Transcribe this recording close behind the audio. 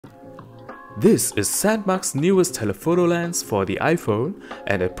This is Sandmark's newest telephoto lens for the iPhone,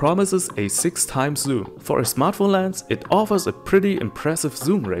 and it promises a 6x zoom. For a smartphone lens, it offers a pretty impressive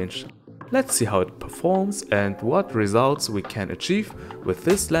zoom range. Let's see how it performs and what results we can achieve with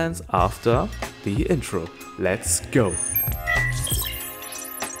this lens after the intro. Let's go!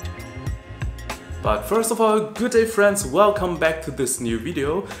 But first of all, good day friends, welcome back to this new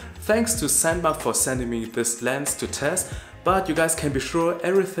video. Thanks to Sehnsucht for sending me this lens to test. But you guys can be sure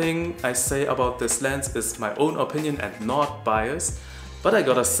everything I say about this lens is my own opinion and not biased. But I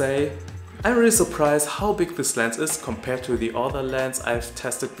gotta say, I'm really surprised how big this lens is compared to the other lens I've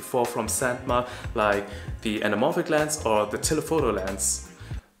tested before from Sehnsucht, like the anamorphic lens or the telephoto lens.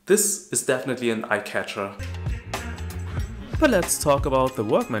 This is definitely an eye-catcher. But let's talk about the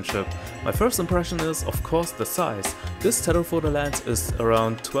workmanship. My first impression is, of course, the size. This telephoto lens is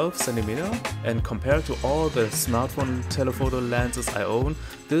around 12 cm, and compared to all the smartphone telephoto lenses I own,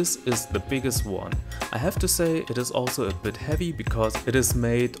 this is the biggest one. I have to say it is also a bit heavy because it is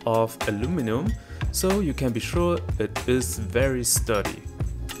made of aluminum, so you can be sure it is very sturdy.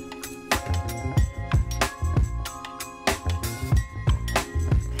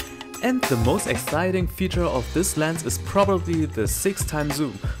 And the most exciting feature of this lens is probably the 6x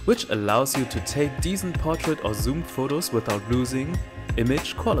zoom, which allows you to take decent portrait or zoomed photos without losing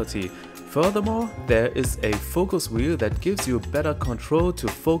image quality. Furthermore, there is a focus wheel that gives you better control to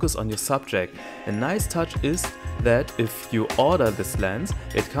focus on your subject. A nice touch is that if you order this lens,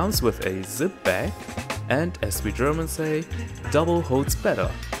 it comes with a zip bag, and as we Germans say, double holds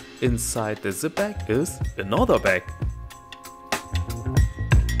better. Inside the zip bag is another bag.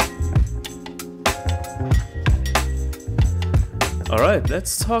 Alright,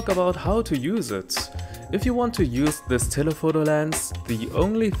 let's talk about how to use it. If you want to use this telephoto lens, the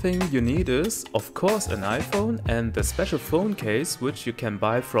only thing you need is, of course, an iPhone and the special phone case, which you can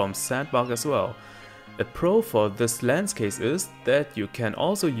buy from Sehnsucht as well. A pro for this lens case is that you can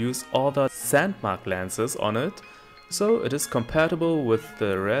also use other Sehnsucht lenses on it, so it is compatible with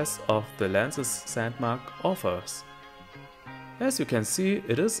the rest of the lenses Sehnsucht offers. As you can see,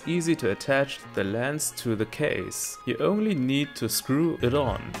 it is easy to attach the lens to the case. You only need to screw it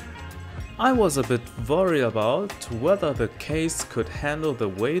on. I was a bit worried about whether the case could handle the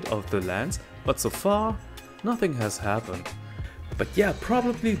weight of the lens, but so far, nothing has happened. But yeah,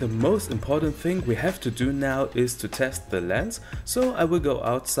 probably the most important thing we have to do now is to test the lens, so I will go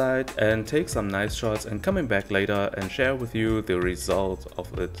outside and take some nice shots and coming back later and share with you the result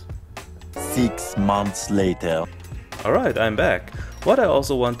of it. 6 months later. Alright, I'm back. What I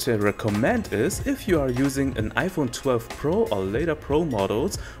also want to recommend is, if you are using an iPhone 12 Pro or later Pro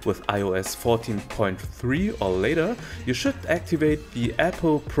models with iOS 14.3 or later, you should activate the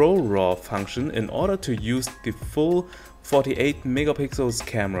Apple ProRAW function in order to use the full 48 megapixels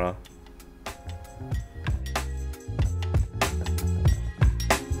camera.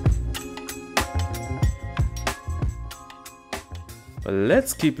 But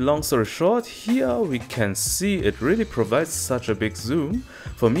let's keep long story short, here we can see it really provides such a big zoom.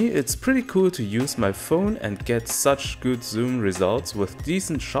 For me it's pretty cool to use my phone and get such good zoom results with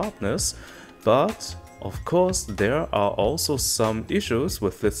decent sharpness, but of course there are also some issues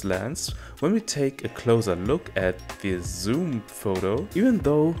with this lens. When we take a closer look at the zoom photo, even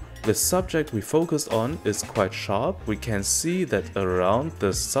though the subject we focused on is quite sharp, we can see that around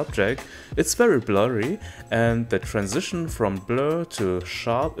the subject it's very blurry and the transition from blur to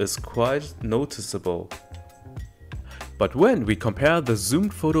sharp is quite noticeable. But when we compare the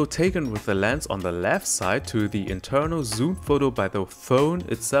zoomed photo taken with the lens on the left side to the internal zoomed photo by the phone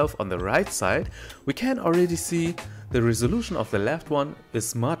itself on the right side, we can already see the resolution of the left one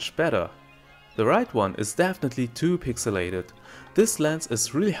is much better. The right one is definitely too pixelated. This lens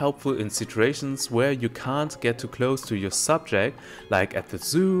is really helpful in situations where you can't get too close to your subject, like at the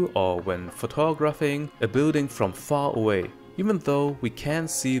zoo or when photographing a building from far away. Even though we can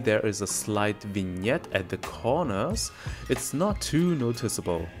see there is a slight vignette at the corners, it's not too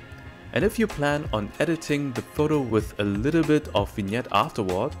noticeable. And if you plan on editing the photo with a little bit of vignette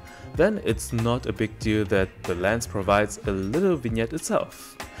afterward, then it's not a big deal that the lens provides a little vignette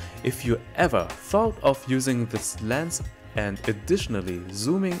itself. If you ever thought of using this lens and additionally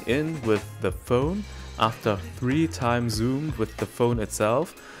zooming in with the phone after 3x zoom with the phone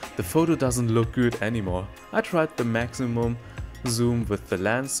itself, the photo doesn't look good anymore. I tried the maximum zoom with the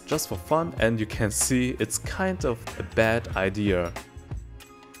lens just for fun and you can see it's kind of a bad idea.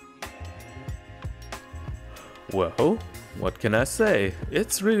 Well, what can I say?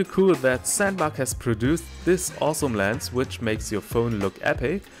 It's really cool that Sehnsucht has produced this awesome lens which makes your phone look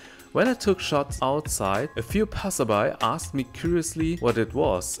epic, When I took shots outside, a few passerby asked me curiously what it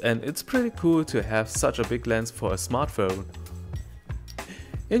was, and it's pretty cool to have such a big lens for a smartphone.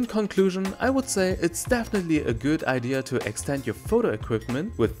 In conclusion, I would say it's definitely a good idea to extend your photo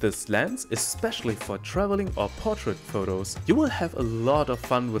equipment with this lens, especially for traveling or portrait photos. You will have a lot of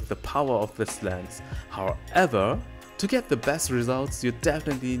fun with the power of this lens. However, to get the best results, you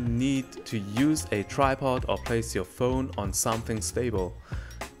definitely need to use a tripod or place your phone on something stable.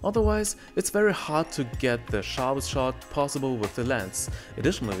 Otherwise, it's very hard to get the sharpest shot possible with the lens.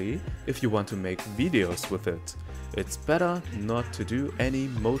 Additionally, if you want to make videos with it, it's better not to do any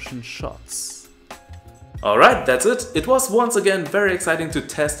motion shots. Alright, that's it. It was once again very exciting to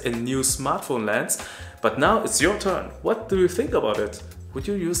test a new smartphone lens, but now it's your turn. What do you think about it? Would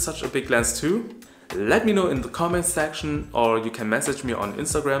you use such a big lens too? Let me know in the comments section, or you can message me on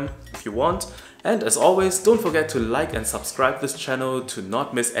Instagram if you want. And as always, don't forget to like and subscribe this channel to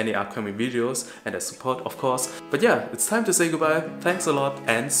not miss any upcoming videos, and as support of course. But yeah, it's time to say goodbye. Thanks a lot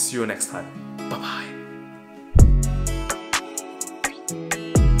and see you next time. Bye bye.